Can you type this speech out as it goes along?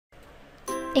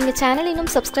எங்கள் சேனல் இன்னும்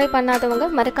சப்ஸ்கிரைப் பண்ணாதவங்க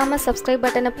மறக்காமல் சப்ஸ்கிரைப்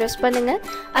பட்டனை ப்ரெஸ் பண்ணுங்கள்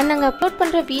அண்ட் நாங்கள் அப்லோட்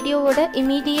பண்ணுற வீடியோவோட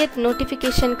இமீடியட்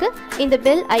நோட்டிஃபிகேஷனுக்கு இந்த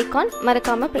பெல் ஐகான்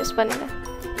மறக்காமல் ப்ரெஸ் பண்ணுங்கள்.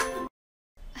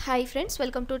 Hi friends,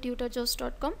 welcome to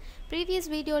tutorjobs.com. Previous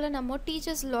வீடியோவில் நம்ம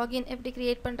டீச்சர்ஸ் லாகின் எப்படி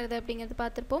க்ரியேட் பண்ணுறது அப்படிங்கிறது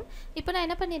பார்த்துருப்போம். இப்போ நான்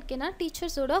என்ன பண்ணியிருக்கேன்னா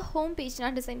டீச்சர்ஸோட ஹோம் பேஜ்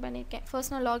நான் டிசைன் பண்ணியிருக்கேன்.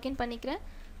 ஃபர்ஸ்ட் நான் லாகின் பண்ணிக்கிறேன்.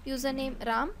 User name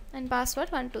Ram and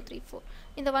password 1234.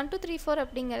 இந்த 1234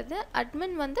 அப்படிங்கிறது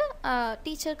அட்மின் வந்து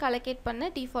டீச்சருக்கு அலோகேட்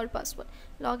பண்ண டிஃபால்ட் பாஸ்வேர்ட்.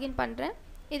 லாகின் பண்ணுறேன்.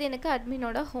 இது எனக்கு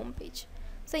அட்மினோட ஹோம் பேஜ்.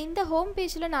 ஸோ இந்த ஹோம்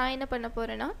பேஜில் நான் என்ன பண்ண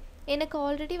போகிறேன்னா, எனக்கு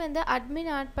ஆல்ரெடி வந்து அட்மின்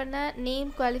ஆட் பண்ண நேம்,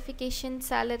 குவாலிஃபிகேஷன்,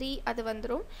 சேலரி அது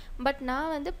வந்துடும். பட்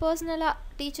நான் வந்து பர்சனலாக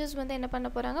டீச்சர்ஸ் வந்து என்ன பண்ண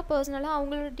போகிறாங்க, பர்சனலாக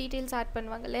அவங்களோட டீட்டெயில்ஸ் ஆட்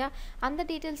பண்ணுவாங்க இல்லையா. அந்த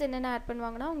டீட்டெயில்ஸ் என்னென்ன ஆட்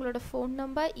பண்ணுவாங்கன்னா, அவங்களோட phone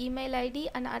number, email ID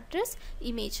and address,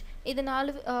 image, இது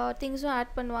 4 திங்ஸும்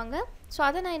ஆட் பண்ணுவாங்க. ஸோ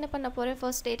அதை நான் என்ன பண்ண போகிறேன்,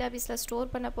 ஃபர்ஸ்ட் டேட்டாபேஸில்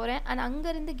ஸ்டோர் பண்ண போகிறேன் அண்ட்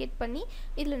அங்கேருந்து கெட் பண்ணி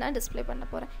இதில் நான் டிஸ்பிளே பண்ண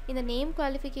போகிறேன். இந்த நேம்,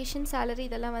 குவாலிஃபிகேஷன், சேலரி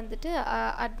இதெல்லாம் வந்துட்டு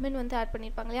அட்மின் வந்து ஆட்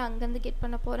பண்ணியிருப்பாங்க இல்லையா, அங்கேருந்து கெட்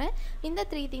பண்ண போகிறேன். இந்த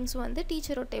 3 திங்ஸும் வந்து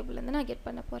டீச்சரோட டேபிள்லேருந்து நான் கெட்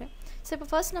பண்ண போகிறேன். ஸோ இப்போ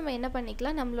ஃபர்ஸ்ட் நம்ம என்ன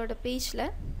பண்ணிக்கலாம், நம்மளோட பேஜில்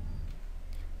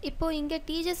இப்போது இங்கே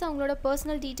டீச்சர்ஸ் அவங்களோட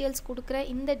பர்சனல் டீட்டெயில்ஸ் கொடுக்குற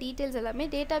இந்த டீட்டெயில்ஸ் எல்லாமே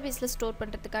டேட்டாபேஸில் ஸ்டோர்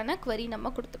பண்ணுறதுக்கான query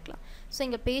நம்ம கொடுத்துக்கலாம். ஸோ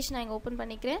இங்கே பேஜ் நான் இங்கே ஓப்பன்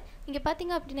பண்ணிக்கிறேன். இங்கே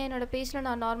பார்த்தீங்க அப்படின்னா என்னோடய பேஜில்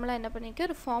நான் நார்மலாக என்ன பண்ணியிருக்கேன்,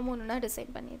 ஒரு ஃபார்ம் ஒன்று நான்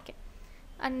டிசைன் பண்ணியிருக்கேன்.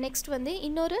 அண்ட் நெக்ஸ்ட் வந்து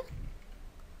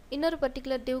இன்னொரு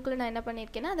பர்டிகுலர் டிவ்க்குள்ள நான் என்ன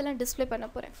பண்ணியிருக்கேன்னா அதெல்லாம் டிஸ்பிளே பண்ண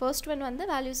போகிறேன். ஃபர்ஸ்ட் ஒன் வந்து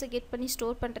வேல்யூஸை கெட் பண்ணி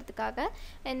ஸ்டோர் பண்ணுறதுக்காக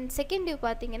அண்ட் செகண்ட் டிவ்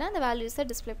பார்த்தீங்கன்னா அந்த வேல்யூஸை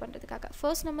டிஸ்பிளே பண்ணுறதுக்காக.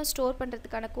 ஃபர்ஸ்ட் நம்ம ஸ்டோர்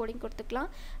பண்ணுறதுக்கான கோடிங் கொடுத்துக்கலாம்.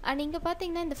 அண்ட் இங்கே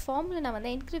பார்த்தீங்கன்னா இந்த ஃபார்மில் நான்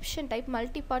வந்து encryption type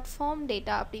multi part form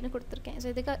data அப்படின்னு கொடுத்துருக்கேன். ஸோ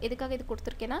எதுக்காக இது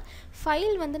கொடுத்துருக்கேன்னா,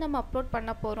 ஃபைல் வந்து நம்ம அப்லோட்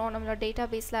பண்ண போகிறோம் நம்மளோட டேட்டா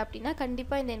பேஸில் அப்படின்னா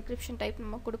கண்டிப்பாக இந்த என்கிரிப்ஷன் டைப்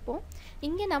நம்ம கொடுப்போம்.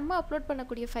 இங்கே நம்ம அப்லோட்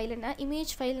பண்ணக்கூடிய ஃபைல் என்ன,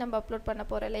 இமேஜ் ஃபைல் நம்ம அப்லோட் பண்ண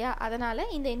போகிறோம் இல்லையா, அதனால்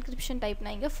இந்த என்கிரிப்ஷன் டைப்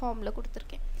நான் இங்கே ஃபார்மில்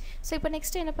கொடுத்துருக்கேன். ஸோ இப்போ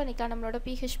நெக்ஸ்ட் என்ன பண்ணிக்கலாம், நம்மளோட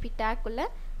PHP டேக்குள்ளே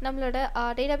நம்மளோட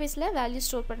டேட்டாபேஸில் வேல்யூ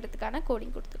ஸ்டோர் பண்ணுறதுக்கான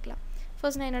கோடிங் கொடுத்துக்கலாம்.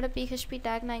 ஃபர்ஸ்ட் நான் என்னோட PHP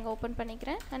டேக் நான் இங்கே ஓப்பன்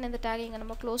பண்ணிக்கிறேன் அண்ட் இந்த டேக் இங்கே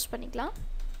நம்ம க்ளோஸ் பண்ணிக்கலாம்.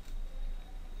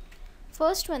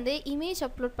 ஃபர்ஸ்ட் வந்து இமேஜ்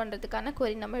அப்லோட் பண்ணுறதுக்கான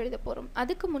query நம்ம எழுத போகிறோம்.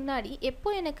 அதுக்கு முன்னாடி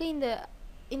எப்போ எனக்கு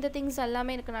இந்த திங்ஸ்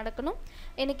எல்லாமே எனக்கு நடக்கணும்,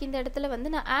 எனக்கு இந்த இடத்துல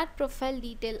வந்து நான் ஆட் ப்ரொஃபைல்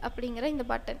டீட்டெயில் அப்படிங்கிற இந்த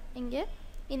பட்டன், இங்கே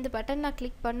இந்த பட்டன் நான்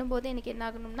கிளிக் பண்ணும்போது எனக்கு என்ன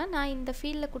ஆகணும்னா, நான் இந்த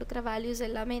ஃபீல்டில் கொடுக்குற வேல்யூஸ்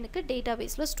எல்லாமே எனக்கு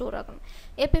டேட்டாபேஸில் ஸ்டோர் ஆகணும்.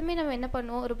 எப்போயுமே நம்ம என்ன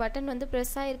பண்ணுவோம், ஒரு பட்டன் வந்து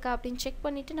ப்ரெஸ் ஆகிருக்கா அப்படின்னு செக்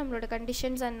பண்ணிவிட்டு நம்மளோட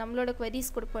கண்டிஷன்ஸ் அண்ட் நம்மளோட queries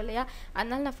கொடுப்போம் இல்லையா.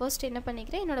 அதனால் நான் ஃபர்ஸ்ட் என்ன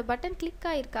பண்ணிக்கிறேன், என்னோடய பட்டன் கிளிக்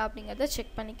ஆகிருக்கா அப்படிங்கிறத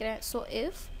செக் பண்ணிக்கிறேன். ஸோ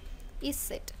இஃப் இஸ்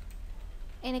செட்,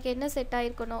 எனக்கு என்ன செட்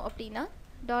ஆகிருக்கணும் அப்படின்னா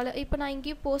டாலர், இப்போ நான்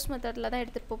இங்கேயும் போஸ்ட் மெத்தடில் தான்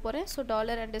எடுத்துகிட்டு போகிறேன். ஸோ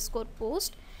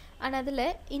 $_post அண்ட் அதில்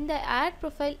இந்த ஆட்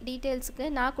ப்ரொஃபைல் டீட்டெயில்ஸுக்கு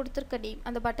நான் கொடுத்துருக்க நேம்,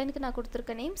 அந்த பட்டனுக்கு நான்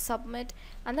கொடுத்துருக்க நேம் சப்மிட்,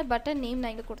 அந்த பட்டன் நேம்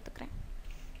நான் இங்கே கொடுத்துக்கிறேன்.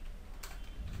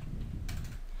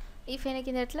 இஃப் எனக்கு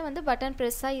இந்த இடத்துல வந்து பட்டன்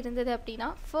ப்ரெஸ்ஸாக இருந்தது அப்படின்னா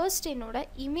ஃபர்ஸ்ட் என்னோட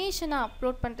இமேஜை நான்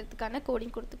அப்லோட் பண்ணுறதுக்கான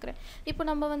கோடிங் கொடுத்துக்கிறேன். இப்போ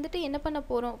நம்ம வந்துட்டு என்ன பண்ண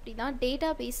போகிறோம் அப்படின்னா, டேட்டா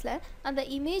பேஸில் அந்த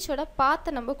இமேஜோட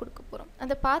பாத்தை நம்ம கொடுக்க போகிறோம்.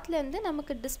 அந்த பாத்துலேருந்து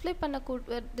நமக்கு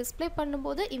டிஸ்பிளே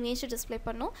பண்ணும்போது இமேஜை டிஸ்பிளே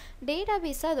பண்ணோம், டேட்டா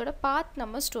பேஸில் அதோட பாத்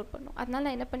நம்ம ஸ்டோர் பண்ணோம். அதனால்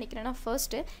நான் என்ன பண்ணிக்கிறேன்னா,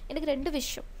 ஃபர்ஸ்ட்டு எனக்கு 2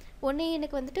 விஷயம், ஒன்று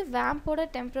எனக்கு வந்துட்டு வேம்போட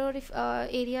டெம்பரரி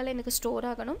ஏரியாவில் எனக்கு ஸ்டோர்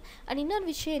ஆகணும். அண்ட் இன்னொரு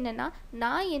விஷயம் என்னென்னா,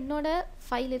 நான் என்னோடய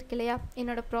ஃபைல் இருக்கு இல்லையா,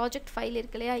 என்னோடய ப்ராஜெக்ட் ஃபைல்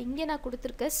இருக்கு இல்லையா, இங்கே நான்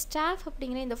கொடுத்துருக்க ஸ்டாஃப்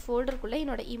அப்படிங்கிற இந்த ஃபோல்டருக்குள்ளே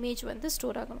என்னோடய இமேஜ் வந்து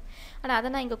ஸ்டோர் ஆகணும். ஆனால்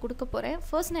அதை நான் இங்கே கொடுக்க போகிறேன்.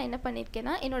 ஃபர்ஸ்ட் நான் என்ன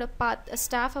பண்ணியிருக்கேன்னா, என்னோடய பாத்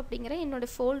ஸ்டாஃப் அப்படிங்கிற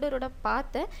என்னோடய ஃபோல்டரோட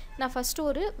பாத்தை நான் ஃபஸ்ட்டு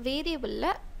ஒரு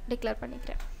வேரியபிளில் டிக்ளேர்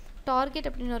பண்ணிக்கிறேன். டார்கெட்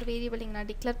அப்படின்னு ஒரு வேரியபிள் இங்கே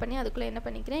நான் டிக்ளேர் பண்ணி அதுக்குள்ளே என்ன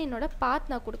பண்ணிக்கிறேன், என்னோடய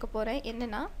பாத் நான் கொடுக்க போகிறேன்.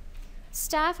 என்னென்னா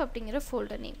ஸ்டாஃப் அப்படிங்கிற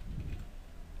ஃபோல்டர் நேம்.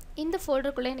 இந்த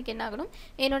ஃபோல்டருக்குள்ளே எனக்கு என்ன ஆகணும்,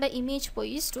 என்னோட இமேஜ்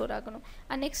போய் ஸ்டோர் ஆகணும்.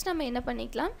 அண்ட் நெக்ஸ்ட் நம்ம என்ன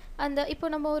பண்ணிக்கலாம், இப்போ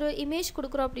நம்ம ஒரு இமேஜ்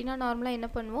கொடுக்குறோம் அப்படின்னா நார்மலாக என்ன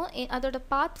பண்ணுவோம், அதோட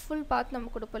ஃபுல் பாத்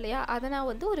நம்ம கொடுப்போம் இல்லையா, அதை நான்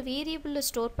வந்து ஒரு வேரியபிளில்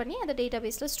ஸ்டோர் பண்ணி அதை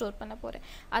டேட்டாபேஸில் ஸ்டோர் பண்ண போகிறேன்.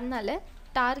 அதனால்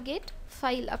டார்கெட்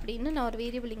ஃபைல் அப்படின்னு நான் ஒரு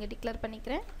வேரியபிள் இங்கே டிக்ளேர்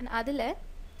பண்ணிக்கிறேன். அண்ட் அதில்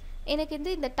எனக்கு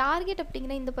இந்த டார்கெட்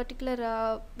அப்படிங்கிற இந்த பர்டிகுலர்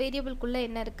வேரியபிள்குள்ளே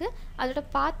என்ன இருக்குது, அதோட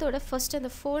பாத்தோட ஃபர்ஸ்ட்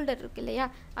அந்த ஃபோல்டர் இருக்குது இல்லையா,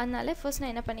 அதனால் ஃபர்ஸ்ட்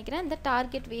நான் என்ன பண்ணிக்கிறேன், இந்த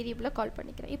டார்கெட் வேரியபிளை கால்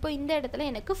பண்ணிக்கிறேன். இப்போ இந்த இடத்துல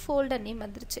எனக்கு ஃபோல்டர் நேம்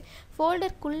வந்துருச்சு,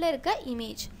 ஃபோல்டருக்குள்ளே இருக்க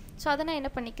இமேஜ். ஸோ அதை நான்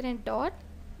என்ன பண்ணிக்கிறேன்,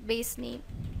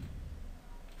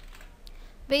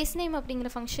 பேஸ் நேம் அப்படிங்கிற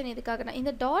ஃபங்க்ஷன் எதுக்காகனா,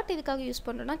 இந்த டாட் எதுக்காக யூஸ்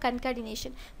பண்ணுறோன்னா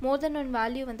கன்கார்டினேஷன், மோர் தென் 1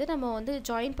 வேல்யூ வந்து நம்ம வந்து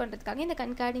ஜாயின் பண்ணுறதுக்காக இந்த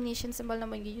கன்கார்டினேஷன் சிம்பிள்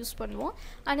நம்ம இங்கே யூஸ் பண்ணுவோம்.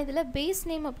 அண்ட் இதில் பேஸ்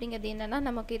நேம் அப்படிங்கிறது என்னென்னா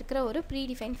நமக்கு இருக்கிற ஒரு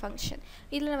ப்ரீடிஃபைன் ஃபங்க்ஷன்.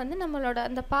 இதில் வந்து நம்மளோட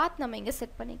அந்த பாத் நம்ம இங்கே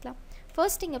செட் பண்ணிக்கலாம்.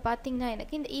 ஃபர்ஸ்ட் இங்கே பார்த்தீங்கன்னா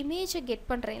எனக்கு இந்த இமேஜை கெட்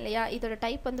பண்ணுறேன் இல்லையா, இதோட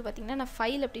டைப் வந்து பார்த்திங்கன்னா நான்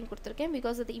ஃபைல் அப்படின்னு கொடுத்துருக்கேன்.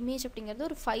 பிகாஸ் அது இமேஜ் அப்படிங்கிறது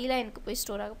ஒரு ஃபைலாக எனக்கு போய்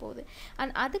ஸ்டோர் ஆக போகுது.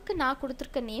 அண்ட் அதுக்கு நான்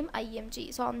கொடுத்துருக்க நேம் IMG.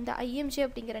 ஸோ அந்த IMG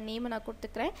அப்படிங்கிற நேமை நான்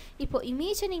கொடுத்துக்கிறேன். இப்போது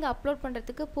இமேஜை நீங்கள் அப்லோட்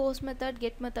பண்ணுறதுக்கு போஸ்ட் மெத்தட்,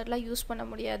 கெட் மெத்தட்லாம் யூஸ் பண்ண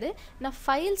முடியாது. நான்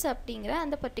ஃபைல்ஸ் அப்படிங்கிற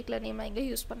அந்த பர்டிகுலர் நேம் நான் இங்கே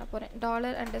யூஸ் பண்ண போகிறேன்.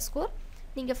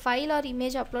 நீங்கள் ஃபைல் ஆர்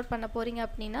இமேஜ் அப்லோட் பண்ண போகிறீங்க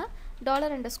அப்படின்னா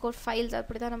 $_files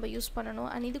அப்படி தான் நம்ம யூஸ் பண்ணணும்.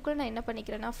 அண்ட் இதுக்குள்ளே நான் என்ன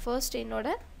பண்ணிக்கிறேன்னா ஃபர்ஸ்ட் என்னோட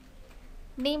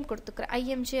நேம் கொடுத்துக்கிறேன்.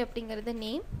 img அப்படிங்கிறது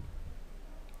நேம்.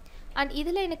 அண்ட்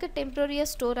இதில் எனக்கு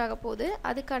டெம்ப்ரரியாக ஸ்டோர் ஆக போகுது,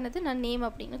 அதுக்கானது நான் நேம்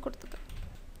அப்படின்னு கொடுத்துக்கிறேன்.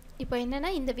 இப்போ என்னென்னா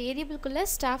இந்த வேரியபிள்குள்ளே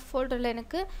ஸ்டாஃப் ஃபோல்டரில்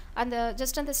எனக்கு அந்த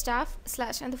ஜஸ்ட் அந்த ஸ்டாஃப்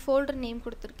 / அந்த ஃபோல்டர் நேம்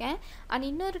கொடுத்துருக்கேன். அண்ட்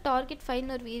இன்னொரு டார்கெட்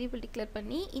ஃபைல்னு ஒரு வேரியபிள் டிக்ளேர்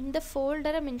பண்ணி இந்த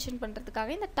ஃபோல்டரை மென்ஷன்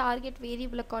பண்ணுறதுக்காக இந்த டார்கெட்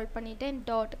வேரியபிளை கால் பண்ணிவிட்டு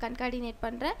டாட் கன்கார்டினேட்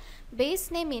பண்ணுறேன். பேஸ்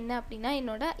நேம் என்ன அப்படின்னா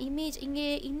என்னோட இமேஜ். இங்கே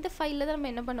இந்த ஃபைலில் தான்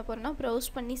நம்ம என்ன பண்ண போகிறோம்னா ப்ரௌஸ்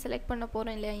பண்ணி செலக்ட் பண்ண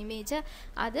போகிறோம் இல்லையா இமேஜை,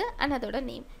 அது அண்ட் அதோட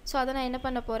நேம். ஸோ அதை நான் என்ன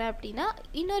பண்ண போகிறேன் அப்படின்னா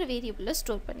இன்னொரு வேரியபிளில்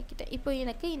ஸ்டோர் பண்ணிக்கிட்டேன். இப்போ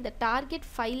எனக்கு இந்த டார்கெட்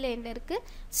ஃபைலில் என்ன இருக்குது,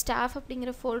 ஸ்டாஃப்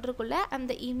அப்படிங்கிற ஃபோல்டருக்குள்ளே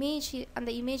அந்த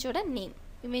இமேஜோட நேம்,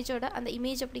 அந்த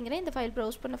இமேஜ் அப்படிங்கிற இந்த ஃபைல்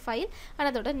ப்ரௌஸ் பண்ண ஃபைல் அண்ட்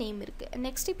அதோட நேம் இருக்குது.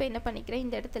 நெக்ஸ்ட் இப்போ என்ன பண்ணிக்கிறேன்,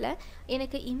 இந்த இடத்துல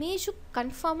எனக்கு இமேஜும்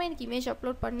கன்ஃபார்மாக எனக்கு இமேஜ்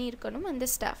அப்லோட் பண்ணியிருக்கணும் அந்த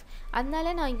ஸ்டாஃப்.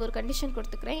 அதனால நான் இங்கே ஒரு கண்டிஷன்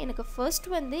கொடுத்துக்கிறேன். எனக்கு ஃபர்ஸ்ட்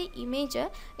வந்து இமேஜை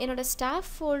என்னோடய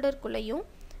ஸ்டாஃப் ஃபோல்டருக்குள்ளேயும்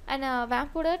அண்ட்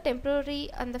வேம்போட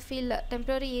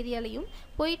டெம்ப்ரரி ஏரியாலையும்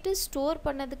போயிட்டு ஸ்டோர்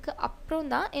பண்ணதுக்கு அப்புறம்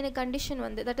தான் எனக்கு கண்டிஷன்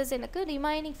வந்து தட் இஸ் எனக்கு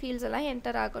ரிமைனிங் ஃபீல்ட்ஸ் எல்லாம்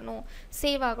என்டர் ஆகணும்,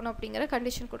 சேவ் ஆகணும் அப்படிங்கிற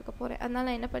கண்டிஷன் கொடுக்க போகிறேன். அதனால்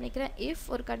நான் என்ன பண்ணிக்கிறேன், இஃப்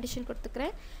ஒரு கண்டிஷன்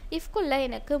கொடுத்துக்கிறேன். இஃப்குள்ளே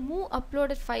எனக்கு மூவ்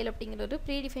அப்லோடட் ஃபைல் அப்படிங்கிற ஒரு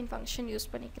ப்ரீடிஃபைன் ஃபங்க்ஷன் யூஸ்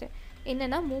பண்ணிக்கிறேன்.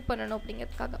 என்னென்னா மூவ் பண்ணணும்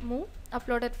அப்படிங்கிறதுக்காக மூவ்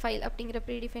அப்லோடட் ஃபைல் அப்படிங்கிற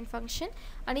ப்ரீடிஃபைன் ஃபங்க்ஷன்.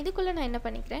 அண்ட் இதுக்குள்ளே நான் என்ன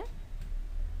பண்ணிக்கிறேன்,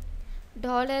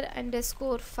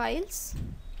 $_files.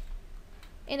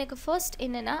 எனக்கு ஃபர்ஸ்ட்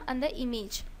என்னென்னா அந்த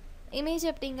இமேஜ்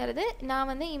அப்படிங்கிறது நான்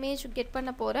வந்து இமேஜ் கெட்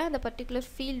பண்ண போகிறேன் அந்த பர்டிகுலர்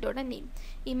ஃபீல்டோட நேம்.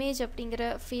 இமேஜ் அப்படிங்கிற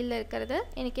ஃபீல்டில் இருக்கிறத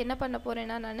எனக்கு என்ன பண்ண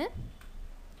போகிறேன்னா நான்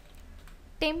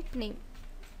டெம்ப் நேம்.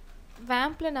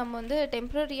 வேம்பில் நம்ம வந்து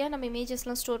டெம்ப்ரரியாக நம்ம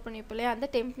இமேஜஸ்லாம் ஸ்டோர் பண்ணிப்போம் இல்லையா, அந்த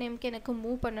டெம்ப் நேம்க்கு எனக்கு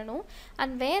மூவ் பண்ணணும்.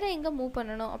 அண்ட் வேறு எங்கே மூவ்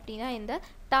பண்ணணும் அப்படின்னா இந்த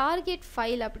டார்கெட்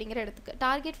ஃபைல் அப்படிங்கிற இடத்துக்கு.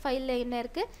 டார்கெட் ஃபைலில் என்ன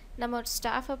இருக்குது, நம்ம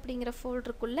ஸ்டாஃப் அப்படிங்கிற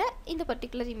ஃபோல்டருக்குள்ளே இந்த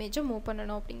பர்டிகுலர் இமேஜை மூவ்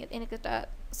பண்ணணும் அப்படிங்கிறது. எனக்கு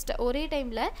ஒரே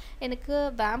டைமில் எனக்கு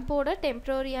வேம்போட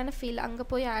டெம்ப்ரரியான ஃபீல் அங்கே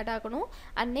போய் ஆட் ஆகணும்.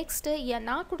 அண்ட் நெக்ஸ்ட்டு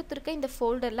நான் கொடுத்துருக்க இந்த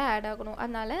ஃபோல்டரில் ஆட் ஆகணும்.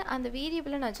 அதனால் அந்த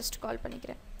வேரியபிளை நான் ஜஸ்ட் கால்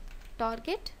பண்ணிக்கிறேன்,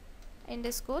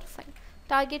 டார்கெட்_ஃபைல்.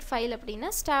 டார்கெட் ஃபைல் அப்படின்னா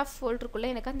ஸ்டாஃப் ஃபோல்டருக்குள்ளே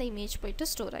எனக்கு அந்த இமேஜ் போய்ட்டு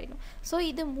ஸ்டோர் ஆகிடும். ஸோ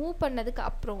இது மூவ் பண்ணதுக்கு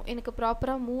அப்புறம் எனக்கு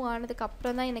ப்ராப்பராக மூவ் ஆனதுக்கு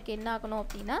அப்புறம் தான் எனக்கு என்ன ஆகணும்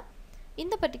அப்படின்னா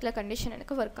இந்த பர்டிகுலர் கண்டிஷன்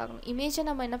எனக்கு ஒர்க் ஆகணும். இமேஜை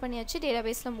நம்ம என்ன பண்ணியாச்சு,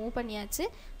 டேட்டாபேஸில் மூவ் பண்ணியாச்சு,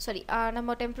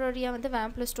 நம்ம டெம்ப்ரரியாக வந்து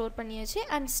வேம்பில் ஸ்டோர் பண்ணியாச்சு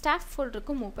அண்ட் ஸ்டாஃப்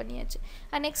ஃபோல்டருக்கு மூவ் பண்ணியாச்சு.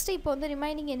 அண்ட் நெக்ஸ்ட்டு இப்போ வந்து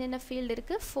ரிமைனிங் என்னென்ன ஃபீல்டு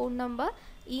இருக்குது, phone number,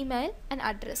 email and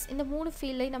address, இந்த 3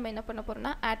 ஃபீல்டையும் நம்ம என்ன பண்ண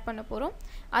போகிறோம்னா ஆட் பண்ண போகிறோம்.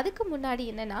 அதுக்கு முன்னாடி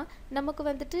என்னென்னா நமக்கு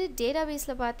வந்துட்டு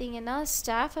டேட்டாபேஸில் பார்த்தீங்கன்னா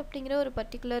ஸ்டாஃப் அப்படிங்கிற ஒரு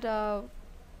பர்டிகுலர்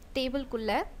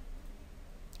டேபிள்குள்ளே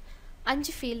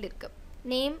 5 ஃபீல்டு இருக்குது.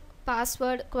 Name,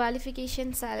 password,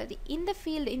 qualification, salary. இந்த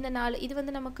ஃபீல்டு இந்த 4 இது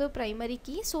வந்து நமக்கு ப்ரைமரி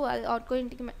கீ. ஸோ அது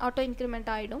ஆட்டோ இன்க்ரிமெண்ட்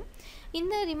ஆகிடும்.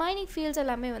 இந்த ரிமைனிங் ஃபீல்ட்ஸ்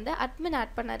எல்லாமே வந்து அட்மின்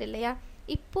ஆட் பண்ணார் இல்லையா.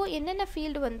 இப்போது என்னென்ன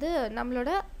ஃபீல்டு வந்து நம்மளோட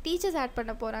டீச்சர்ஸ் ஆட்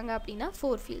பண்ண போகிறாங்க அப்படின்னா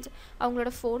 4 ஃபீல்ட்ஸ்.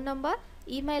 அவங்களோட phone number,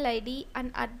 email ID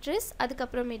and address,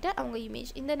 அதுக்கப்புறமேட்டு அவங்க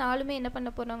இமேஜ். இந்த 4மே என்ன பண்ண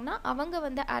போகிறாங்கன்னா அவங்க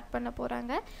வந்து ஆட் பண்ண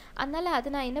போகிறாங்க. அதனால்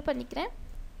அது நான் என்ன பண்ணிக்கிறேன்,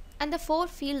 அந்த 4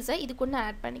 ஃபீல்ட்ஸை இதுக்குள்ளே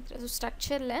ஆட் பண்ணிக்கிறேன். ஸோ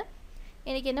ஸ்ட்ரக்சரில்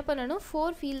எனக்கு என்ன பண்ணணும்,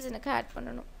 4 ஃபீல்ட்ஸ் எனக்கு ஆட்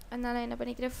பண்ணணும். அதனால் நான் என்ன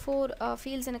பண்ணிக்கிறேன், 4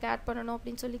 ஃபீல்ட்ஸ் எனக்கு ஆட் பண்ணணும்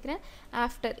அப்படின்னு சொல்லிக்கிறேன்.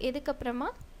 ஆஃப்டர் எதுக்கப்புறமா,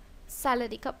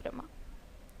 சேலரிக்கு அப்புறமா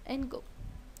அண்ட் கோ.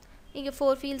 இங்கே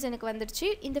 4 ஃபீல்ட்ஸ் எனக்கு வந்துடுச்சு.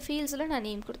 இந்த ஃபீல்ட்ஸில் நான்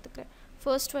நேம் கொடுத்துக்கிறேன்.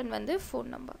 ஃபர்ஸ்ட் ஒன் வந்து ஃபோன்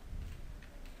நம்பர்,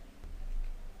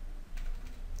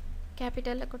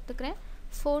 கேபிட்டலில் கொடுத்துக்கிறேன்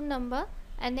phone number.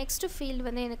 And next field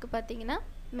வந்து எனக்கு பார்த்தீங்கன்னா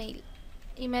மெயில்,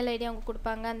 இமெயில் ஐடி அவங்க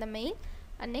கொடுப்பாங்க அந்த mail.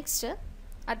 And next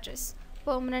address,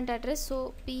 permanent address. So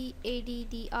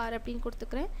PADDR அப்படின்னு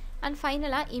கொடுத்துக்கிறேன். அண்ட்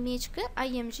ஃபைனலாக இமேஜ்க்கு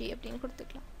IMG அப்படின்னு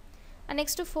கொடுத்துக்கலாம்.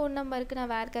 நெக்ஸ்ட்டு ஃபோன் நம்பருக்கு நான்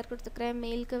வேர்கார் கொடுத்துக்கிறேன்,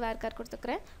 மெயிலுக்கு வேர்கார்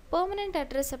கொடுத்துக்கிறேன். பெர்மனண்ட்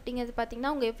அட்ரஸ் அப்படிங்கிறது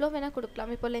பார்த்திங்கன்னா அவங்க எவ்வளோ வேணால்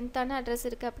கொடுக்கலாம். இப்போ லென்த்தான அட்ரஸ்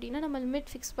இருக்குது அப்படின்னா நம்ம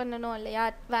லிமிட் ஃபிக்ஸ் பண்ணணும் இல்லையா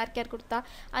வேர்கார் கொடுத்தா.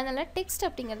 அதனால் டெக்ஸ்ட்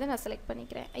அப்படிங்கிறத நான் செலக்ட்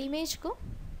பண்ணிக்கிறேன். இமேஜ்க்கும்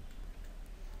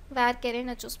வேர்கேரே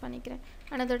நான் சூஸ் பண்ணிக்கிறேன்.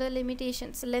 ஆனால் அதோட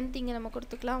லிமிட்டேஷன்ஸ் லென்த் இங்கே நம்ம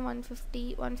கொடுத்துக்கலாம் 150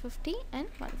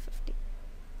 அண்ட் 150.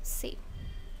 சேவ்.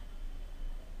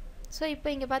 ஸோ இப்போ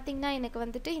இங்கே பார்த்தீங்கன்னா எனக்கு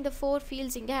வந்துட்டு இந்த 4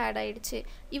 ஃபீல்ட்ஸ் இங்கே ஆட் ஆகிடுச்சு.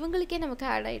 இவங்களுக்கே நமக்கு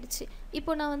ஆட் ஆகிடுச்சு.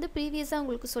 இப்போ நான் வந்து ப்ரீவியஸாக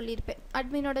உங்களுக்கு சொல்லியிருப்பேன்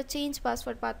அட்மினோட சேஞ்ச்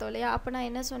பாஸ்வேர்ட் பார்த்தோம் இல்லையா. அப்போ நான்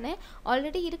என்ன சொன்னேன்,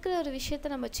 ஆல்ரெடி இருக்கிற ஒரு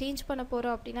விஷயத்தை நம்ம சேஞ்ச் பண்ண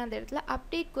போகிறோம் அப்படின்னா அந்த இடத்துல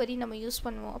அப்டேட் query நம்ம யூஸ்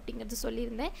பண்ணுவோம் அப்படிங்கிறது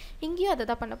சொல்லியிருந்தேன். இங்கேயும் அதை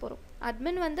தான் பண்ண போகிறோம்.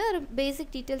 அட்மின் வந்து ஒரு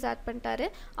பேசிக் டீட்டெயில்ஸ் ஆட் பண்ணிட்டாரு.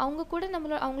 அவங்க கூட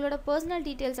அவங்களோட பர்சனல்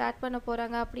டீட்டெயில்ஸ் ஆட் பண்ண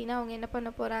போகிறாங்க அப்படின்னா அவங்க என்ன பண்ண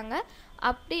போகிறாங்க,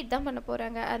 அப்டேட் தான் பண்ண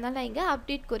போகிறாங்க. அதனால் நான் இங்கே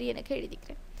அப்டேட் query எனக்கு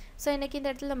எழுதிக்கிறேன். ஸோ எனக்கு இந்த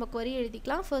இடத்துல நம்ம query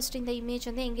எழுதிக்கலாம். ஃபர்ஸ்ட் இந்த இமேஜ்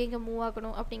வந்து எங்கெங்கே மூவ்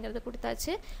ஆகணும் அப்படிங்கிறத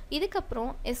கொடுத்தாச்சு.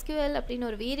 இதுக்கப்புறம் SQL அப்படின்னு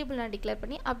ஒரு வேரியபிள் நான் டிக்ளேர்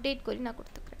பண்ணி அப்டேட் query நான்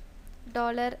கொடுத்துக்கிறேன்.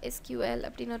 $SQL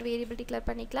அப்படின்னு ஒரு வேரியபிள் டிக்ளேர்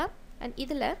பண்ணிக்கலாம். அண்ட்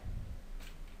இதில்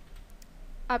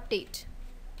அப்டேட்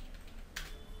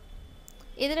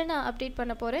இதில் நான் அப்டேட்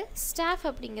பண்ண போகிறேன் ஸ்டாஃப்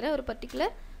அப்படிங்கிற ஒரு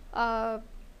பர்டிகுலர்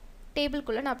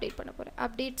டேபிள்குள்ளே நான் அப்டேட் பண்ண போகிறேன்.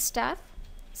 Update staff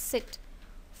set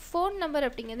phone number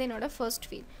அப்படிங்கிறது என்னோடய ஃபர்ஸ்ட்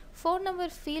ஃபீல்ட். ஃபோன்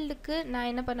நம்பர் ஃபீல்டுக்கு நான்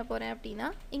என்ன பண்ண போகிறேன் அப்படின்னா,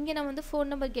 இங்கே நான் வந்து ஃபோன்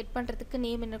நம்பர் கெட் பண்ணுறதுக்கு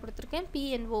நேம் என்ன கொடுத்துருக்கேன்,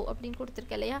 PNO அப்படின்னு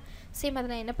கொடுத்துருக்கேன் இல்லையா. சேம் அதை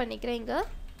நான் என்ன பண்ணிக்கிறேன், இங்கே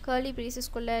கர்லி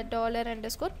ப்ரேசஸ்க்குள்ளே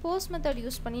 $_ போஸ்ட் மெத்தட்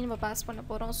யூஸ் பண்ணி நம்ம பாஸ் பண்ண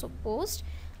போகிறோம். ஸோ போஸ்ட்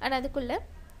அண்ட் அதுக்குள்ளே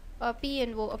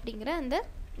PNO அப்படிங்கிற அந்த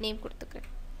நேம்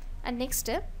கொடுத்துக்கிறேன். அண்ட்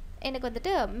நெக்ஸ்ட்டு எனக்கு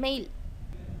வந்துட்டு மெயில்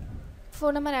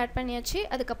ஃபோன் நம்பர் ஆட் பண்ணியாச்சு,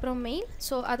 அதுக்கப்புறம் மெயில்.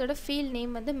 ஸோ அதோட ஃபீல்ட்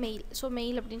நேம் வந்து மெயில். ஸோ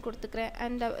மெயில் அப்படின்னு கொடுத்துக்கிறேன்.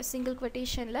 And single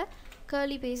கொட்டேஷனில்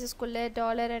curly பேசஸ்க்குள்ளே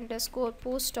 $_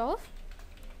 post of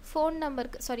phone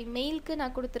நம்பருக்கு மெயிலுக்கு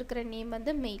நான் கொடுத்துருக்கிற நேம்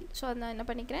வந்து மெயில். ஸோ அதை நான் என்ன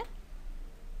பண்ணிக்கிறேன்,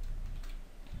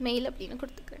 மெயில் அப்படின்னு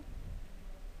கொடுத்துக்கிறேன்.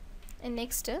 அண்ட்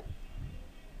நெக்ஸ்ட்டு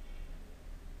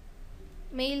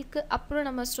மெயிலுக்கு அப்புறம்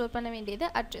நம்ம ஸ்டோர் பண்ண வேண்டியது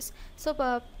அட்ரஸ். ஸோ இப்போ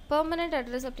பெர்மனெண்ட்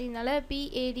அட்ரஸ் அப்படின்னால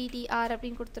PADDR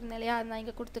அப்படின்னு கொடுத்துருந்தேன் இல்லையா, அதை நான்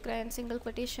இங்கே கொடுத்துக்கிறேன். சிங்கிள்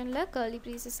கொட்டேஷனில் கர்லி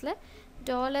ப்ரேசஸில்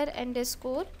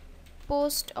 $_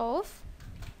 போஸ்ட் ஆஃப்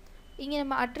இங்கே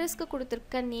நம்ம அட்ரஸ்க்கு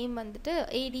கொடுத்துருக்க நேம் வந்துட்டு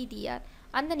ADDR.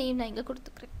 அந்த நேம் நான் இங்கே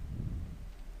கொடுத்துக்கிறேன்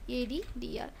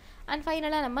ADDR. அண்ட்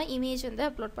ஃபைனலாக நம்ம இமேஜ் வந்து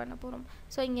அப்லோட் பண்ண போகிறோம்.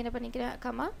 ஸோ இங்கே என்ன பண்ணிக்கிறேன்,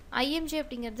 IMG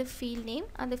அப்படிங்கிறது ஃபீல்ட் நேம்.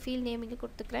 அந்த ஃபீல்ட் நேம் இங்கே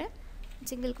கொடுத்துக்கிறேன்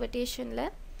சிங்கிள் கொட்டேஷனில்.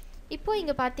 இப்போது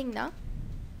இங்கே பார்த்திங்கன்னா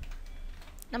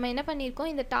நம்ம என்ன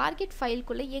பண்ணியிருக்கோம், இந்த டார்கெட்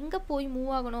ஃபைல்குள்ளே எங்கே போய்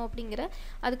மூவ் ஆகணும் அப்படிங்கிற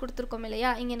அது கொடுத்துருக்கோம்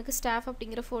இல்லையா. இங்கே எனக்கு ஸ்டாஃப்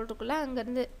அப்படிங்கிற ஃபோல்டருக்குள்ளே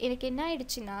அங்கேருந்து எனக்கு என்ன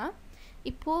ஆகிடுச்சின்னா,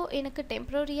 இப்போது எனக்கு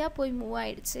டெம்ப்ரரியாக போய் மூவ்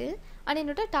ஆகிடுச்சு. ஆனால்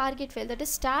என்னோட டார்கெட் ஃபைல் தட்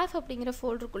ஸ்டாஃப் அப்படிங்கிற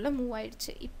ஃபோல்டருக்குள்ளே மூவ்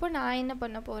ஆகிடுச்சு. இப்போ நான் என்ன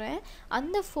பண்ண போகிறேன்,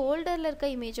 அந்த ஃபோல்டரில் இருக்க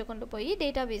இமேஜை கொண்டு போய்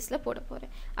டேட்டா பேஸில் போட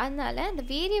போகிறேன். அதனால் அந்த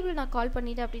வேரியபிள் நான் கால்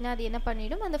பண்ணிட்டேன் அப்படின்னா அது என்ன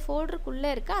பண்ணிவிடும், அந்த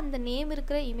ஃபோல்டருக்குள்ளே இருக்க அந்த நேம்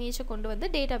இருக்கிற இமேஜை கொண்டு வந்து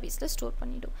டேட்டா பேஸில் ஸ்டோர்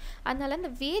பண்ணிவிடும். அதனால்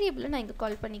அந்த வேரியபிளை நான் இங்கே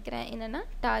கால் பண்ணிக்கிறேன். என்னென்னா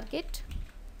டார்கெட்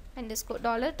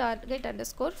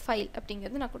 $_ ஃபைல்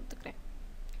அப்படிங்கிறது நான் கொடுத்துக்கிறேன்.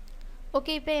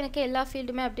 ஓகே, இப்போ எனக்கு எல்லா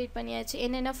ஃபீல்டுமே அப்டேட் பண்ணியாச்சு.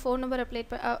 என்னென்ன ஃபோன் நம்பர்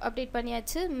அப்டேட்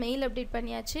பண்ணியாச்சு, மெயில் அப்டேட்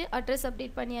பண்ணியாச்சு, அட்ரஸ்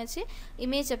அப்டேட் பண்ணியாச்சு,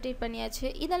 இமேஜ் அப்டேட் பண்ணியாச்சு.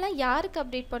 இதெல்லாம் யாருக்கு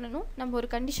அப்டேட் பண்ணணும், நம்ம ஒரு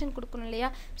கண்டிஷன் கொடுக்கணும் இல்லையா.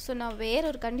 ஸோ நான் வேறு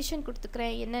ஒரு கண்டிஷன்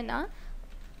கொடுத்துக்கிறேன். என்னென்னா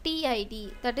TID,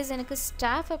 தட் இஸ் எனக்கு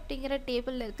ஸ்டாஃப் அப்படிங்கிற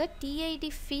டேபிளில் இருக்க TID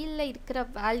ஃபீல்டில் இருக்கிற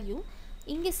வேல்யூ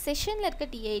இங்கே செஷனில் இருக்க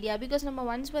TID. பிகாஸ் நம்ம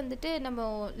ஒன்ஸ் வந்துட்டு நம்ம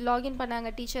லாகின் பண்ணாங்க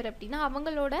டீச்சர் அப்படின்னா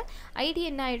அவங்களோட ஐடி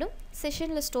என்ன ஆகிடும்,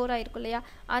 செஷனில் ஸ்டோர் ஆகிருக்கும் இல்லையா.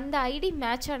 அந்த ஐடி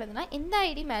மேட்ச் ஆனதுன்னா எந்த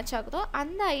ஐடி மேட்ச் ஆகுதோ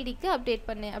அந்த ஐடிக்கு அப்டேட்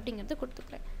பண்ணு அப்படிங்கிறது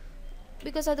கொடுத்துக்கிறேன்.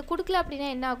 பிகாஸ் அது கொடுக்கல அப்படின்னா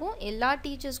என்னாகும், எல்லா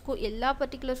டீச்சர்ஸ்க்கும் எல்லா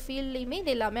பர்டிகுலர் ஃபீல்ட்லேயுமே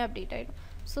இது எல்லாமே அப்டேட் ஆகிடும்.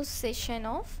 ஸோ செஷன்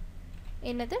ஆஃப்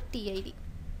என்னது TID.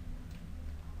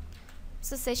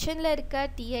 ஸோ செஷனில் இருக்க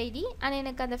TID அண்ட்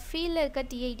எனக்கு அந்த ஃபீல்டில் இருக்க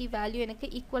TID வேல்யூ எனக்கு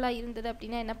ஈக்குவலாக இருந்தது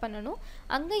அப்படின்னா என்ன பண்ணணும்,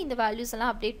 அங்கே இந்த வேல்யூஸ்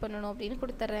எல்லாம் அப்டேட் பண்ணணும் அப்படின்னு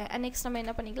கொடுத்துட்றேன். அண்ட் நெக்ஸ்ட் நம்ம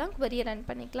என்ன பண்ணிக்கலாம், query ரன்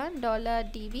பண்ணிக்கலாம்.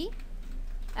 $DV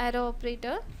arrow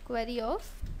operator query of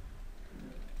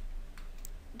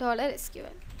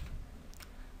 $SQL.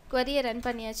 query run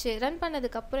பண்ணியாச்சு. ரன்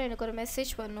பண்ணதுக்கப்புறம் எனக்கு ஒரு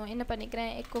மெசேஜ் வரணும். என்ன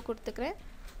பண்ணிக்கிறேன், எக்கோ கொடுத்துக்கிறேன்.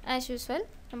 ஆஸ் யூஸ்வல்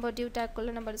நம்ம div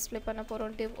tag-குள்ளே நம்ம டிஸ்பிளே பண்ண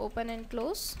போகிறோம். div open and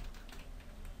close.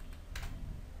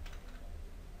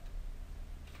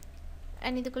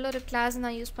 And இதுக்குள்ளே ஒரு கிளாஸ்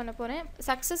நான் யூஸ் பண்ண போகிறேன்.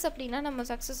 சக்ஸஸ் அப்படின்னா நம்ம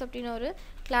சக்ஸஸ் அப்படின்னு ஒரு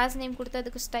கிளாஸ் நேம் கொடுத்து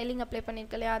அதுக்கு ஸ்டைலிங் அப்ளை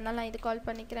பண்ணியிருக்கேன் இல்லையா, அதனால் நான் இது கால்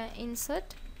பண்ணிக்கிறேன்.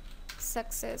 இன்சர்ட்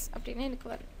சக்ஸஸ் அப்படின்னு எனக்கு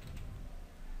வரும்.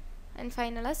 அண்ட்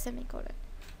ஃபைனலாக செமிகோலன்.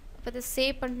 இப்போ இதை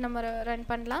சேவ் பண்ணிட்டு நம்ம ரன்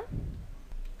பண்ணலாம்.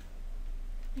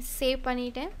 சேவ்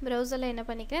பண்ணிவிட்டேன். ப்ரௌசரில் என்ன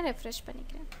பண்ணிக்கிறேன், ரெஃப்ரெஷ்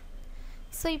பண்ணிக்கிறேன்.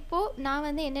 ஸோ இப்போது நான்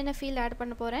வந்து என்னென்ன ஃபீல்ட் ஆட்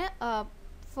பண்ண போகிறேன்,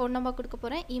 ஃபோன் நம்பர் கொடுக்க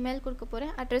போகிறேன், இமெயில் கொடுக்க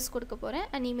போகிறேன், அட்ரஸ் கொடுக்க போகிறேன்,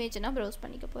 அண்ட் இமேஜ் நான் ப்ரௌஸ்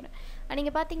பண்ணிக்க போகிறேன்.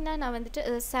 நீங்கள் பார்த்தீங்கன்னா நான் வந்துட்டு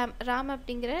ராம்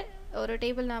அப்படிங்கிற ஒரு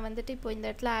டேபிள் நான் வந்துட்டு இப்போ இந்த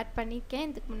இடத்துல ஆட் பண்ணியிருக்கேன்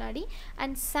இதுக்கு முன்னாடி.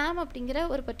 அண்ட் சாம் அப்படிங்கிற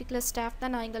ஒரு பர்டிகுலர் ஸ்டாஃப்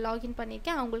தான் நான் இங்கே லாகின்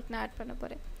பண்ணியிருக்கேன், அவங்களுக்கு நான் ஆட் பண்ண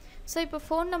போகிறேன். ஸோ இப்போ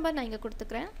ஃபோன் நம்பர் நான் இங்கே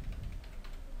கொடுத்துக்கிறேன்.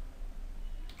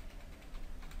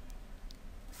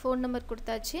 ஃபோன் நம்பர்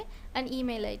கொடுத்தாச்சு. அண்ட்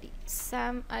இமெயில் ஐடி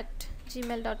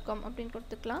sam@gmail.com அப்படின்னு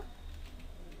கொடுத்துக்கலாம்.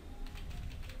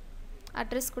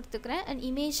 அட்ரஸ் கொடுத்துக்கிறேன். அண்ட்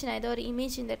இமேஜ் நான் ஏதோ ஒரு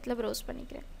இமேஜ் இந்த இடத்துல ப்ரௌஸ்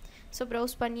பண்ணிக்கிறேன். ஸோ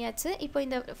ப்ரௌஸ் பண்ணியாச்சு. இப்போ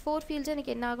இந்த 4 ஃபீல்ட்ஸ்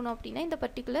எனக்கு என்ன ஆகணும் அப்படின்னா இந்த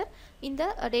பர்டிகுலர் இந்த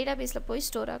டேட்டா பேஸில் போய்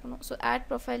ஸ்டோர் ஆகணும். ஸோ ஆட்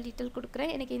ப்ரொஃபைல் டீட்டெயில்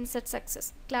கொடுக்குறேன். எனக்கு insert success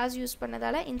class use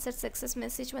பண்ணதால் insert success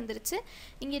message வந்துருச்சு.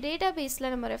 இங்கே டேட்டா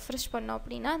பேஸில் நம்ம ரெஃப்ரெஷ் பண்ணோம்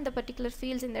அப்படின்னா இந்த பர்டிகுலர்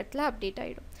ஃபீல்ட்ஸ் இந்த இடத்துல அப்டேட்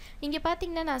ஆகிடும். இங்கே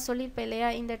பார்த்தீங்கன்னா நான் சொல்லியிருப்பேன்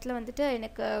இல்லையா, இந்த இடத்துல வந்துட்டு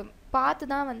எனக்கு பார்த்து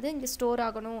தான் வந்து இங்கே ஸ்டோர்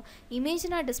ஆகணும், இமேஜ்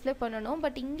நான் டிஸ்பிளே பண்ணணும்,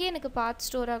 பட் இங்கே எனக்கு பார்த்து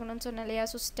ஸ்டோர் ஆகணும்னு சொன்னேன் இல்லையா.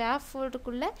 ஸோ ஸ்டாஃப்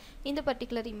ஃபோல்டருக்குள்ளே இந்த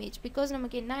பர்டிகுலர் இமேஜ் பிகாஸ்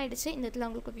நமக்கு என்ன ஆகிடுச்சு இந்த இடத்துல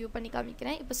உங்களுக்கு வியூ பண்ணி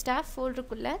காமிக்கிறேன். இப்போ ஸ்டாஃப்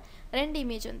ஃபோல்டருக்குள்ளே 2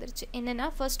 இமேஜ் வந்துருச்சு. என்னென்னா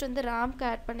ஃபர்ஸ்ட் வந்து ராம்க்கு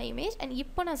ஆட் பண்ண இமேஜ் அண்ட்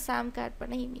இப்போ நான் சாம்க்கு ஆட்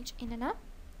பண்ண இமேஜ். என்னென்னா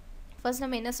ஃபர்ஸ்ட்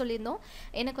நம்ம என்ன சொல்லியிருந்தோம்,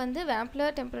 எனக்கு வந்து வேம்பில்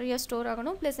டெம்பரரியாக ஸ்டோர்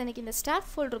ஆகணும், ப்ளஸ் எனக்கு இந்த ஸ்டாஃப்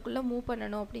ஃபோல்டருக்குள்ளே மூவ்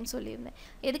பண்ணணும் அப்படின்னு சொல்லியிருந்தேன்.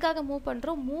 எதுக்காக மூவ்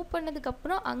பண்ணுறோம், மூவ்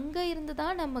பண்ணதுக்கப்புறம் அங்கே இருந்து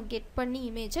தான் நம்ம கெட் பண்ணி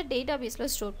இமேஜை டேட்டா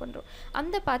பேஸில் ஸ்டோர் பண்ணுறோம்.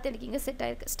 அந்த பார்த்து எனக்கு இங்கே செட்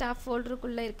ஆகிருக்கு. ஸ்டாஃப்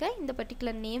ஃபோல்டருக்குள்ளே இருக்க இந்த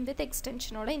பர்டிகுலர் நேம் வித்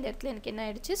எக்ஸ்டென்ஷனோட இந்த இடத்துல எனக்கு என்ன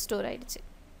ஆகிடுச்சு, ஸ்டோர் ஆகிடுச்சு.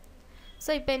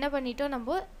 ஸோ இப்போ என்ன பண்ணிட்டோம்,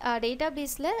 நம்ம டேட்டா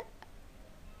பேஸில்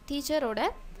டீச்சரோட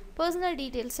பர்சனல்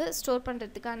டீட்டெயில்ஸை ஸ்டோர்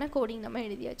பண்ணுறதுக்கான கோடிங் நம்ம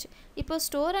எழுதியாச்சு. இப்போ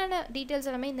ஸ்டோரான டீட்டெயில்ஸ்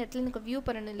எல்லாமே இந்த இடத்துல எனக்கு வியூ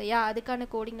பண்ணணும் இல்லையா, அதுக்கான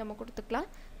கோடிங் நம்ம கொடுத்துக்கலாம்.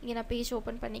 இங்கே நான் பேஜ்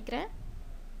ஓப்பன் பண்ணிக்கிறேன்.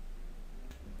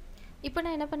 இப்போ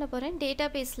நான் என்ன பண்ண போகிறேன், டேட்டா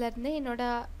பேஸ்லேருந்து என்னோட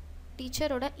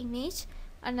டீச்சரோட இமேஜ்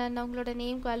அண்ட் அவங்களோட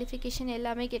நேம், குவாலிஃபிகேஷன்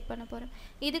எல்லாமே கெட் பண்ண போகிறேன்.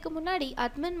 இதுக்கு முன்னாடி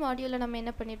அட்மின் மாடியூலில் நம்ம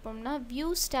என்ன பண்ணியிருப்போம்னா, வியூ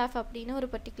ஸ்டாஃப் அப்படின்னு ஒரு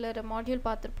பர்டிகுலர் மாடியூல்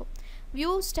பார்த்துருப்போம்.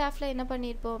 வியூ ஸ்டாஃபில் என்ன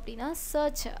பண்ணியிருப்போம் அப்படின்னா,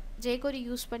 சர்ச் ஜேகோரி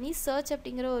யூஸ் பண்ணி சர்ச்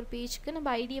அப்படிங்கிற ஒரு பேஜுக்கு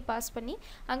நம்ம ஐடியை பாஸ் பண்ணி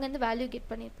அங்கேருந்து வேல்யூ கெட்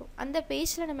பண்ணியிருப்போம். அந்த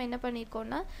பேஜில் நம்ம என்ன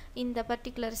பண்ணியிருக்கோம்னா, இந்த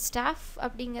பர்டிகுலர் ஸ்டாஃப்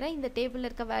அப்படிங்கிற இந்த டேபிளில்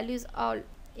இருக்க வேல்யூஸ் ஆல்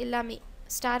எல்லாமே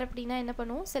ஸ்டார் அப்படின்னா என்ன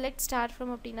பண்ணுவோம், செலக்ட் ஸ்டார் ஃப்ரம்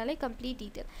அப்படின்னாலே கம்ப்ளீட்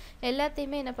டீட்டெயில்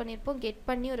எல்லாத்தையுமே என்ன பண்ணியிருப்போம், கெட்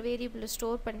பண்ணி ஒரு வேரியபிளில்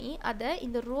ஸ்டோர் பண்ணி அதை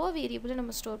இந்த ரோ வேரியபிளில்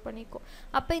நம்ம ஸ்டோர் பண்ணியிருக்கோம்.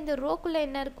 அப்போ இந்த ரோக்குள்ளே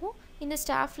என்ன இருக்கும், இந்த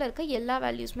ஸ்டாஃபில் இருக்க எல்லா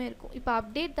வேல்யூஸுமே இருக்கும். இப்போ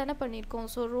அப்டேட் தானே பண்ணியிருக்கோம்,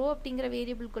 ஸோ ரோ அப்படிங்கிற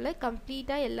வேரியபிள்குள்ளே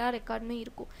கம்ப்ளீட்டாக எல்லா ரெக்கார்டுமே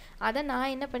இருக்கும். அதை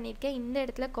நான் என்ன பண்ணியிருக்கேன், இந்த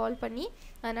இடத்துல கால் பண்ணி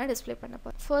அதனால் டிஸ்பிளே பண்ண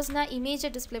போகிறேன். ஃபர்ஸ்ட் நான் இமேஜை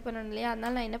டிஸ்பிளே பண்ணணும் இல்லையா,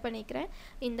 அதனால் நான் என்ன பண்ணிக்கிறேன்,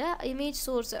 இந்த இமேஜ்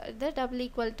சோர்ஸ் இதை டபுள்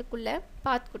ஈக்குவல்ட்டுக்குள்ளே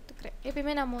பாத் கொடுத்துக்கிறேன்.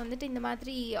 எப்பயுமே நம்ம வந்துட்டு இந்த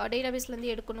மாதிரி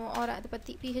டேட்டாபேஸ்லேருந்து எடுக்கணும் ஆர் அதை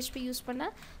பற்றி PHP யூஸ்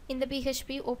பண்ணால் இந்த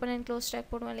PHP open and close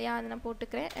take போடுவோம் இல்லையா, அதை நான்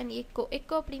போட்டுக்கிறேன். அண்ட்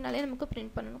எக்கோ அப்படின்னாலே நமக்கு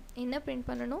பிரிண்ட் பண்ணணும். என்ன பிரிண்ட்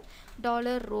பண்ணணும்,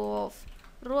 $row of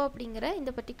ரோ அப்படிங்கிற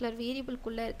இந்த பர்டிகுலர்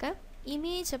வேரியபிள்குள்ளே இருக்க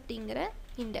இமேஜ் அப்படிங்கிற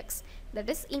இண்டெக்ஸ், தட்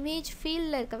இஸ் இமேஜ்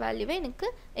ஃபீல்டில் இருக்க வேல்யூவை எனக்கு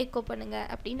எக்கோ பண்ணுங்கள்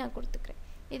அப்படின்னு நான் கொடுத்துக்கிறேன்.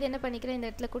 இது என்ன பண்ணிக்கிறேன், இந்த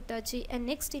இடத்துல கொடுத்தாச்சு. அண்ட்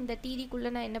நெக்ஸ்ட் இந்த டிடிக்குள்ளே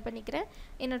நான் என்ன பண்ணிக்கிறேன்,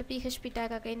 என்னோடய PHP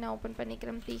டேக்காக நான் ஓப்பன்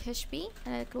பண்ணிக்கிறேன். PHP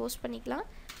க்ளோஸ் பண்ணிக்கலாம்.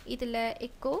 இதில்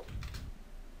எக்கோ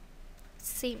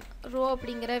சேம் ரோ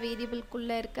அப்படிங்கிற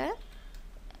வேரியபிள்குள்ளே இருக்க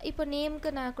இப்போ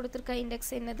நேமுக்கு நான் கொடுத்துருக்க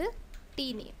இண்டெக்ஸ் என்னது,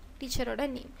 நேம், டீச்சரோட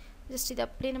நேம். ஜஸ்ட் இதை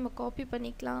அப்படியே நம்ம காப்பி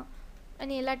பண்ணிக்கலாம்.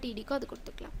 அண்ட் எல்லா டிடிக்கும் அது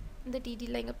கொடுத்துக்கலாம். இந்த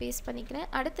டிடியில் இங்கே பேஸ்ட் பண்ணிக்கிறேன்.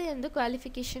 அடுத்து வந்து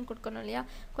குவாலிஃபிகேஷன் கொடுக்கணும் இல்லையா,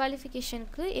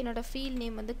 குவாலிஃபிகேஷனுக்கு என்னோடய ஃபீல்ட்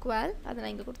நேம் வந்து குவால், அதை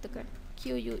நான் இங்கே கொடுத்துக்கிறேன்,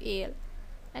 QUAL.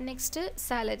 அண்ட் நெக்ஸ்ட்டு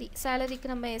சேலரிக்கு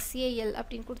நம்ம SAL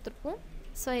அப்படின்னு கொடுத்துருப்போம்,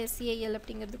 ஸோ SAL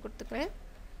அப்படிங்கிறது கொடுத்துக்கிறேன்.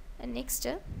 அண்ட்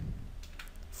நெக்ஸ்ட்டு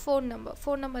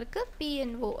ஃபோன் நம்பருக்கு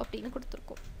PNO அப்படின்னு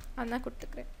கொடுத்துருக்கோம், அதான்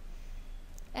கொடுத்துக்கிறேன்.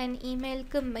 அண்ட்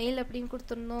இமெயிலுக்கு மெயில் அப்படின்னு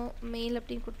கொடுத்துருந்தோம், மெயில்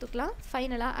அப்படின்னு கொடுத்துக்கலாம்.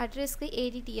 ஃபைனலாக அட்ரஸ்க்கு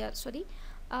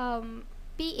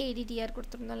PADDR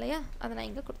கொடுத்துருந்தோம் இல்லையா, அதை நான்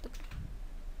இங்கே கொடுத்துக்கிறேன்.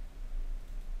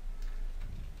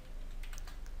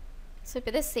 ஸோ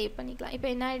இப்போ இதை சேவ் பண்ணிக்கலாம். இப்போ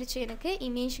என்ன ஆகிடுச்சு, எனக்கு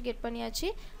இமேஜ் கெட் பண்ணியாச்சு,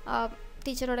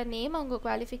 டீச்சரோட நேம், அவங்க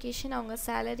குவாலிஃபிகேஷன், அவங்க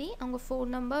சேலரி, அவங்க phone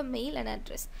number, mail and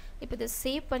address. இப்போ இதை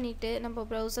சேவ் பண்ணிவிட்டு நம்ம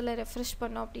ப்ரௌசரில் ரெஃப்ரெஷ்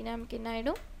பண்ணோம் அப்படின்னா நமக்கு என்ன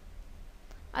ஆகிடும்,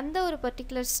 அந்த ஒரு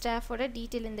பர்டிகுலர் ஸ்டாஃபோட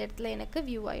டீட்டெயில் இந்த இடத்துல எனக்கு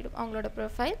வியூ ஆகிடும். அவங்களோட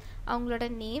ப்ரொஃபைல், அவங்களோட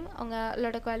நேம்,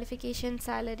 அவங்களோட குவாலிஃபிகேஷன்,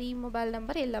 சேலரி, மொபைல்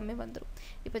நம்பர் எல்லாமே வந்துடும்.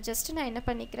 இப்போ ஜஸ்ட்டு நான் என்ன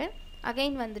பண்ணிக்கிறேன்,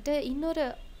 அகைன் வந்துட்டு இன்னொரு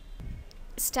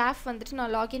ஸ்டாஃப் வந்துட்டு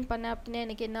நான் லாகின் பண்ணேன் அப்படின்னா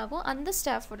எனக்கு என்ன ஆகும், அந்த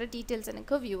ஸ்டாஃபோட டீட்டெயில்ஸ்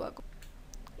எனக்கு வியூ ஆகும்.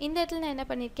 இந்த இடத்துல நான் என்ன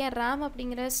பண்ணியிருக்கேன், RAM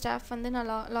அப்படிங்கிற ஸ்டாஃப் வந்து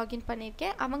நான் லாகின்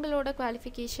பண்ணியிருக்கேன். அவங்களோட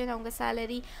குவாலிஃபிகேஷன், அவங்க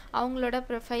சேலரி, அவங்களோட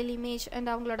ப்ரொஃபைல், இமேஜ்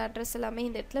அண்ட் அவங்களோட அட்ரஸ் எல்லாமே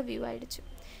இந்த இடத்துல வியூ ஆகிடுச்சு.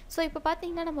 ஸோ இப்போ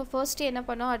பார்த்தீங்கன்னா நம்ம ஃபர்ஸ்ட்டு என்ன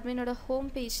பண்ணோம், அட்மினோட ஹோம்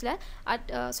பேஜில்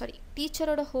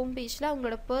டீச்சரோட ஹோம் பேஜில்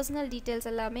அவங்களோட பர்சனல் டீட்டெயில்ஸ்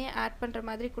எல்லாமே ஆட் பண்ணுற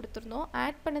மாதிரி கொடுத்துருந்தோம்.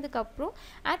 ஆட்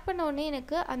பண்ண உடனே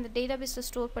எனக்கு அந்த டேட்டாபேஸில்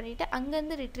ஸ்டோர் பண்ணிவிட்டு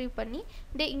அங்கேருந்து ரிட்ரீவ் பண்ணி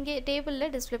இங்கே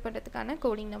டேபிளில் டிஸ்பிளே பண்ணுறதுக்கான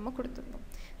கோடிங் நம்ம கொடுத்துருந்தோம்.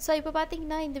 ஸோ இப்போ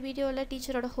பார்த்தீங்கன்னா இந்த வீடியோவில்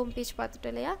டீச்சரோட ஹோம் பேஜ்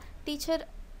பார்த்துட்டோம் இல்லையா, டீச்சர்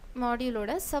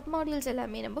மாடியூலோட சப் மாடியூல்ஸ்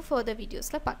எல்லாமே நம்ம ஃபர்தர்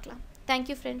வீடியோஸில் பார்க்கலாம்.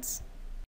 Thank you friends.